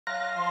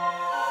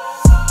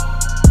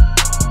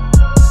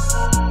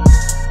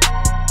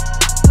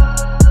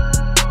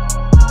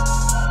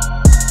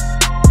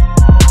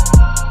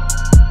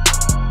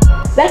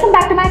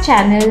to my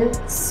channel.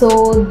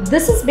 So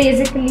this is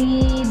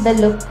basically the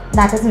look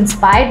that is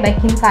inspired by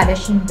Kim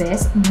Kardashian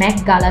West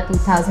Met Gala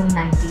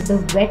 2019.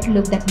 The wet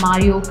look that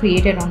Mario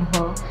created on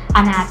her,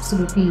 and I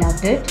absolutely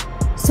loved it.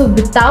 So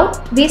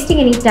without wasting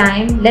any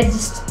time, let's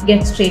just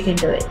get straight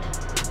into it.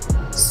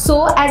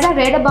 So as I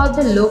read about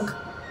the look,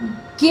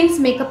 Kim's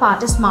makeup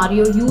artist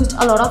Mario used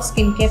a lot of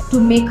skincare to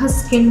make her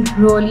skin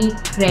really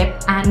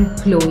prep and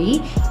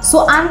glowy.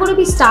 So I'm going to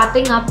be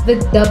starting up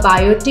with the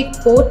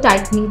Biotique Pore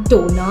Tightening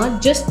Toner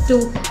just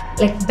to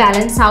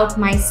balance out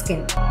my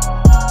skin.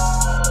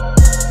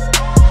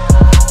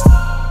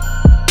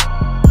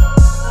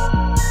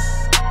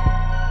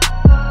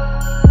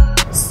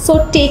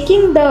 So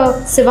taking the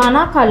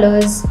Sivanna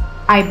Colors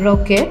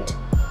eyebrow kit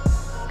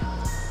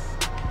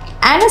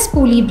and a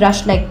spoolie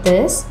brush like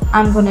this,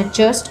 I'm gonna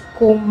just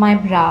comb my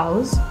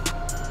brows.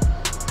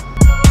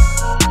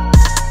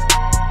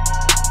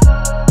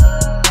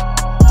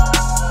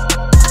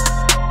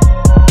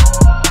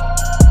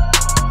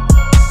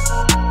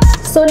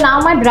 So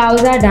now my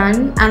brows are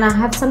done and I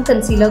have some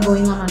concealer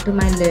going on onto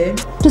my lid.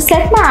 To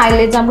set my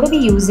eyelids, I'm going to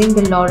be using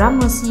the Laura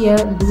Mercier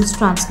Loose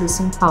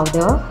Translucent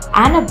Powder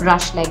and a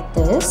brush like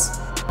this.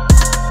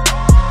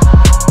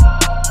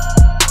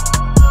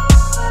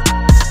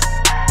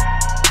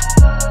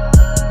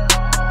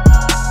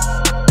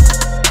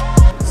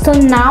 So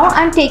now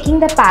I'm taking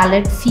the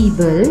palette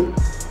Feeble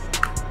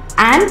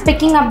and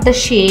picking up the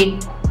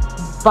shade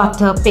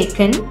Butter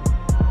Pecan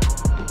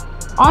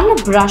on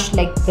a brush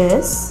like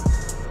this.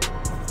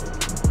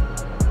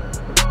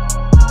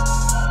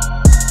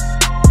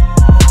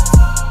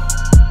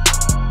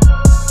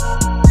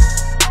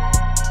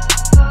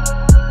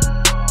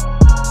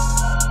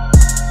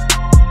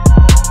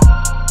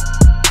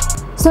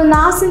 So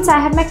now since I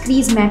have my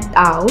crease mapped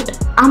out,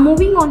 I'm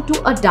moving on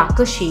to a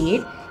darker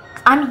shade.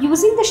 I'm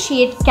using the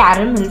shade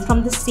Caramel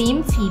from the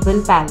same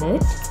Feeble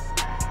palette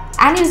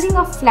and using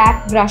a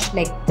flat brush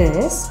like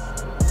this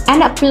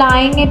and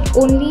applying it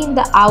only in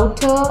the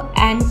outer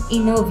and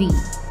inner V,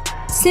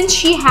 since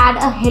she had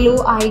a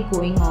halo eye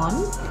going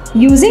on.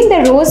 Using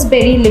the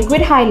Roseberry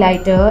liquid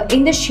highlighter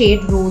in the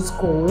shade Rose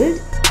Gold.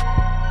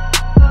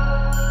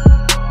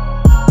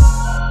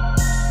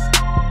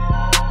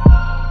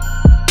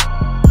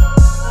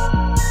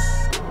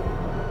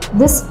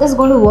 This is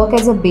going to work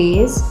as a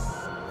base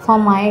for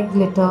my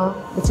glitter,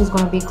 which is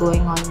going to be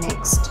going on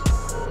next.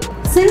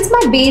 Since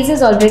my base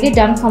is already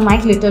done for my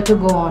glitter to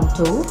go on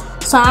to,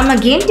 so I'm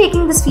again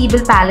taking this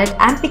Feeble palette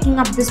and picking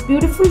up this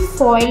beautiful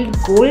foiled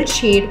gold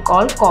shade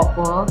called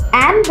Copper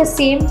and the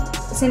same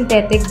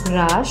synthetic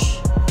brush.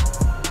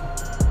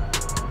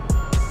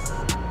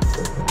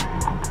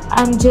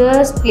 I'm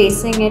just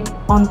placing it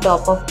on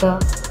top of the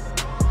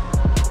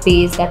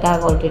base that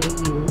I've already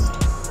used.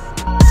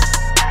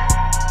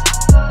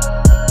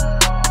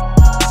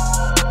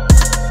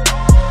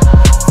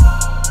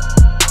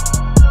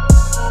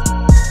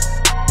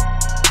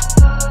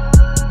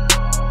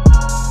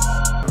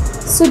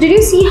 So did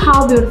you see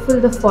how beautiful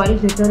the foil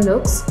glitter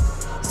looks?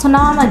 So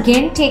now I'm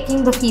again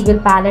taking the Feeble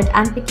palette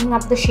and picking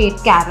up the shade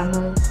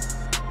Caramel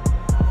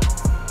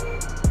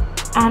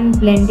and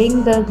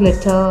blending the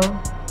glitter.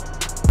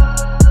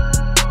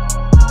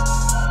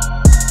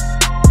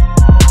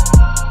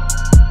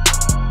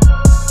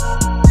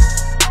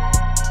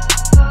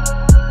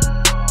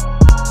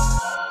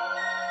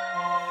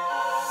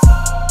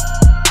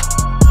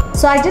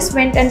 So I just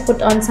went and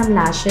put on some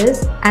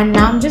lashes and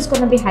now I'm just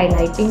going to be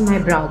highlighting my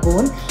brow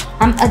bone.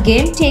 I'm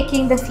again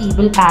taking the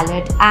Feeble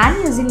palette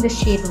and using the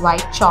shade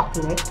White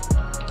Chocolate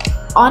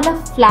on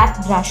a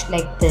flat brush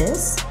like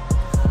this.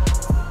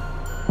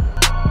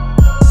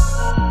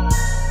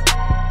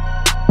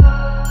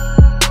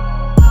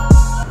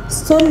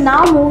 So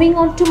now moving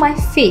on to my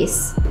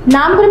face.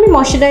 Now I'm going to be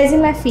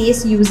moisturizing my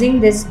face using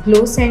this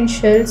Glow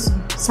Essentials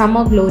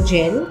Summer Glow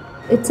Gel.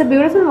 It's a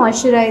beautiful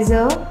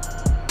moisturizer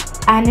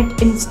and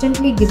it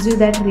instantly gives you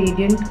that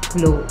radiant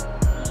glow.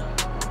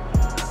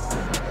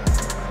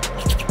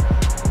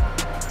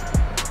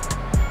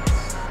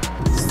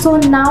 So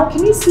now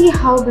can you see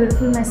how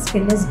beautiful my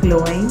skin is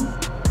glowing?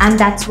 And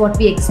that's what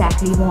we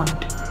exactly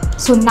want.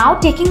 So now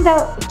taking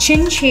the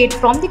chin shade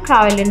from the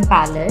Kryolan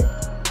palette,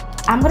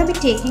 I'm going to be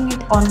taking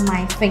it on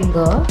my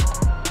finger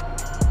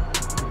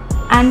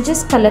and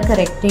just color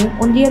correcting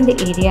only on the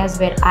areas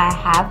where I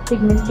have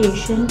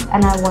pigmentation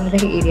and I want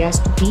the areas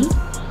to be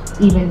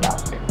evened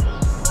out.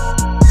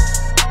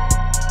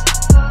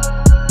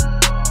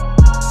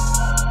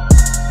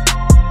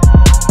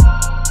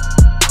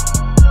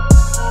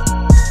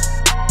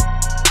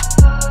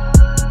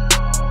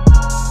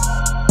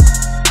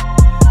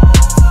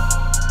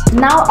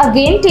 Now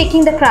again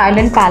taking the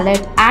Kryolan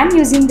palette and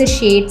using the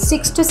shade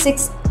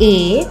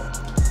 626A.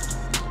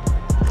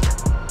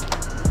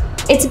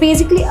 It's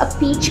basically a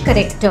peach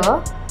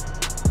corrector.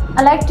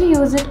 I like to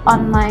use it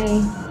on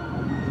my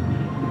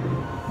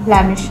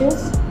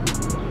blemishes.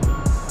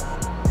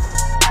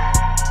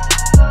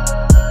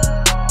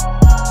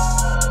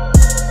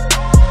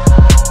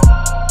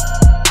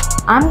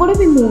 I'm going to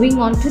be moving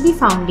on to the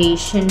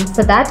foundation.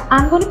 For that,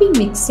 I'm going to be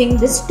mixing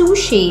these two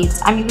shades.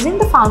 I'm using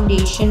the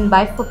foundation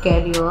by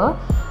Focallure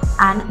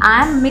and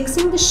I'm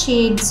mixing the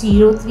shades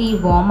 03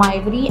 Warm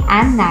Ivory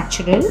and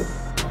Natural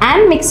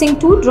and mixing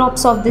 2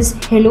 drops of this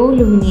Hello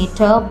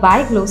Illuminator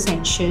by Glow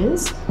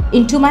Essentials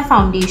into my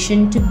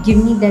foundation to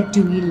give me that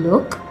dewy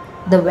look,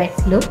 the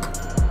wet look.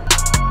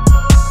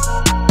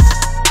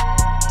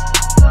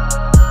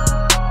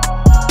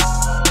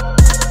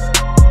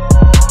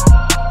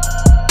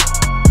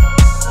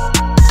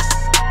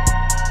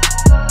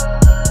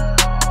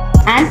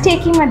 And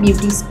taking my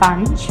beauty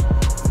sponge,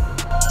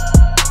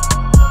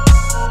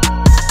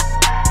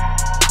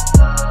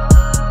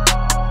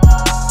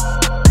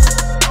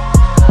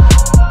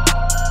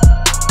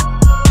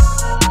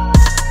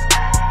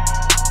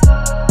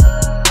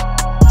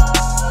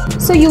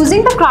 so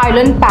using the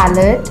Kryolan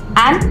palette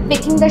and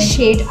picking the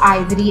shade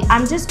Ivory,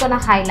 I'm just gonna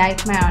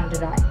highlight my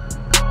under eye.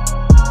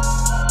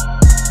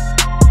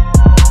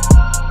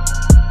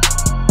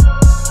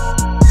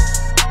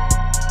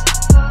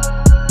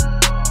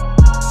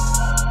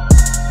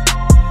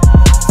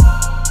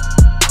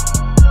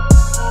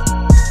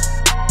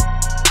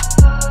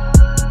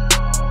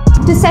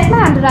 To set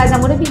my under eyes, I'm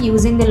going to be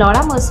using the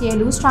Laura Mercier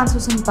Loose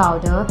Translucent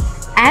Powder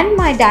and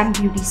my damp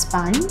beauty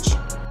sponge.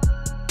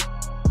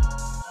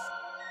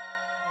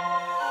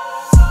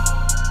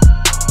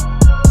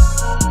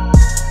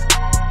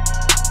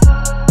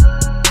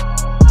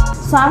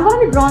 So I'm going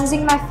to be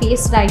bronzing my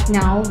face right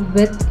now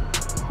with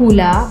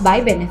Hoola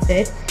by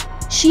Benefit.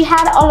 She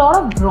had a lot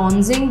of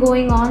bronzing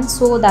going on,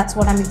 so that's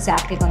what I'm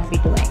exactly going to be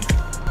doing.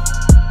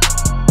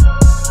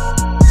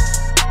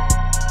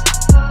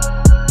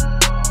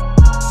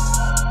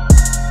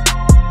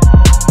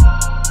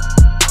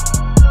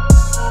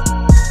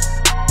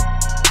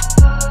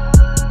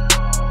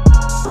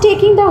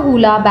 Taking the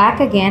Hoola back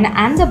again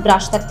and the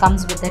brush that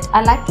comes with it,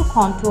 I like to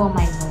contour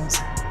my nose.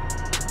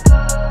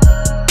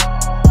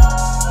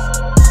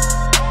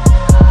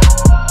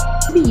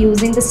 I'll be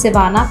using the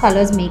Sivanna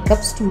Colors Makeup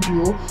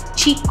Studio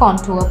Cheek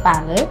Contour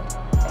Palette.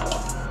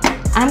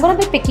 I'm going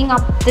to be picking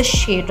up this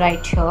shade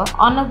right here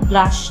on a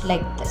brush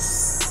like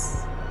this.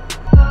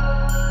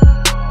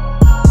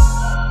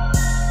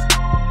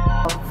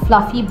 A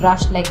fluffy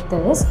brush like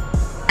this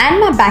and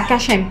my Becca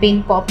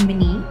Champagne Pop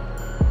Mini.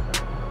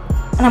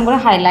 And I'm going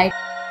to highlight.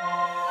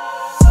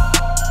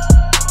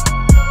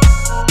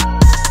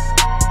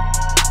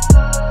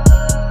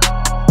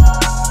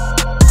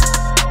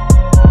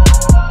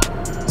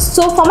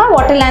 So for my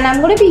waterline, I'm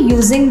going to be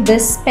using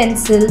this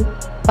pencil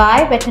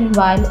by Wet n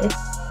Wild.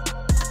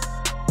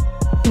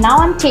 Now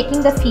I'm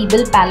taking the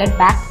Feeble palette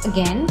back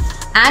again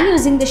and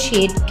using the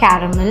shade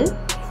Caramel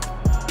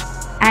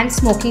and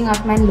smoking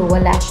out my lower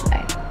lash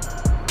line.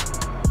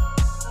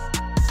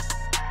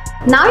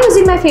 Now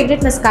using my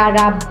favorite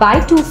mascara by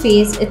Too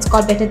Faced, it's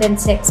called Better Than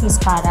Sex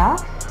Mascara,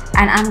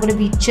 and I'm going to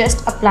be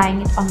just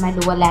applying it on my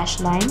lower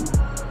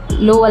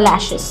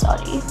lashes,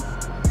 sorry.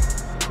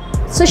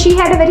 So she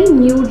had a very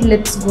nude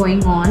lips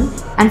going on,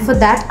 and for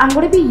that I'm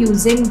going to be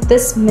using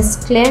this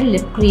Miss Claire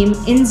lip cream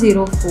in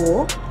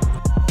 04.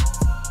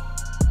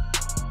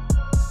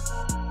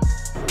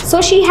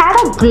 So she had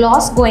a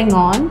gloss going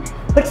on,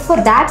 but for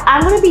that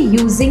I'm going to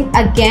be using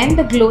again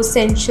the Glow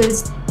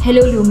Essentials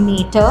Hello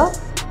Illuminator.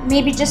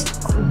 Maybe just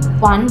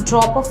 1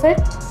 drop of it.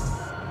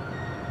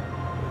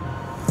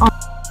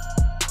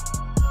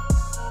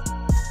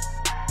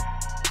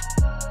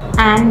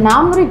 And now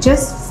I'm going to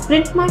just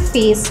sprint my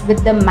face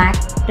with the MAC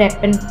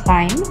Prep and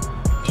Prime.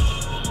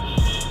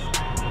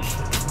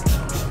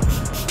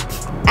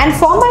 And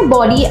for my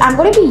body, I'm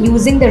going to be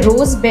using the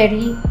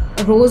Roseberry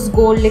Rose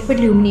Gold Liquid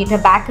Illuminator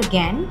back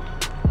again.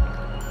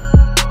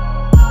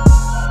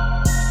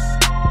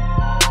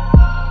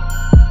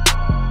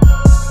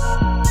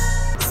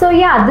 So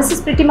yeah, this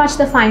is pretty much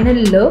the final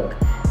look.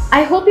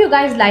 I hope you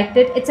guys liked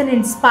it. It's an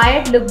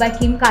inspired look by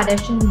Kim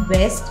Kardashian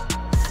West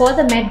for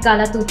the Met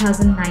Gala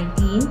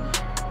 2019.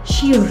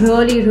 She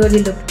really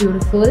looked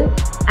beautiful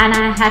and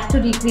I had to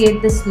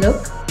recreate this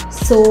look.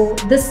 So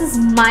this is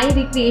my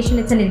recreation.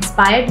 It's an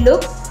inspired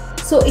look.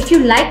 So if you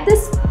like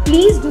this,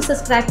 please do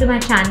subscribe to my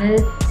channel,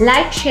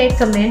 like, share,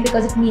 comment,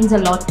 because it means a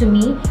lot to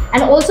me.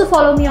 And also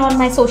follow me on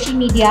my social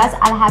medias.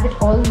 I'll have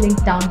it all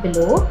linked down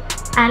below.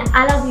 And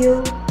I love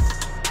you.